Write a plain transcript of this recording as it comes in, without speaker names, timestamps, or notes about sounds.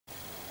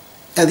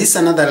This is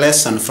another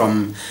lesson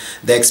from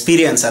the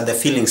experience at the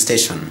filling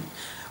station.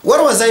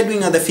 What was I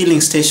doing at the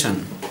filling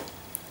station?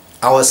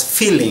 I was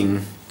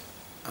filling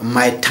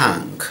my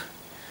tank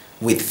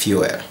with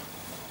fuel.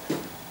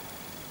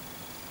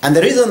 And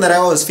the reason that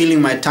I was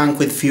filling my tank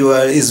with fuel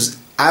is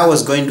I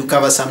was going to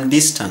cover some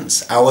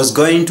distance. I was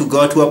going to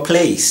go to a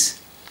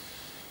place.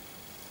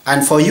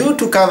 And for you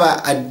to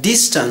cover a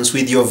distance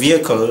with your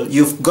vehicle,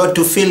 you've got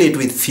to fill it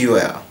with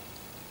fuel.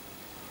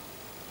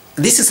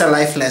 This is a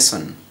life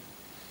lesson.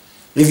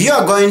 If you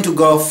are going to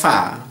go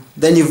far,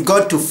 then you've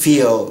got to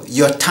fill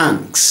your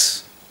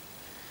tanks.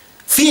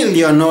 Fill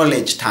your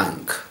knowledge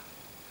tank.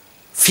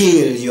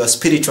 Fill your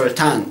spiritual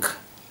tank.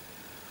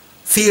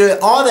 Fill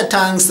all the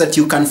tanks that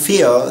you can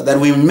fill that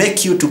will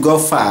make you to go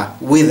far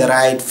with the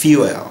right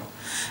fuel.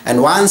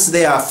 And once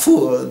they are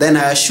full, then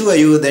I assure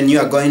you, then you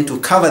are going to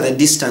cover the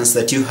distance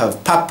that you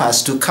have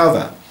purpose to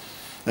cover.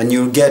 And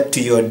you'll get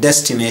to your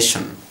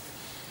destination.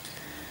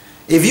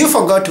 If you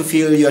forgot to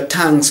fill your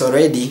tanks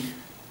already,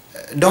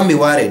 don't be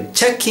worried.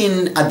 Check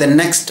in at the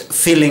next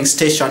filling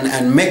station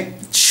and make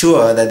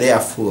sure that they are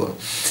full.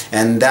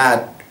 And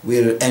that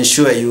will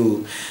ensure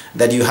you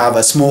that you have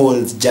a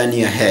smooth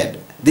journey ahead.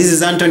 This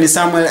is Anthony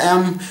Samuel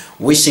M.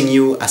 wishing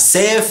you a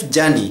safe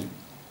journey.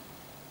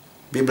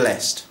 Be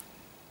blessed.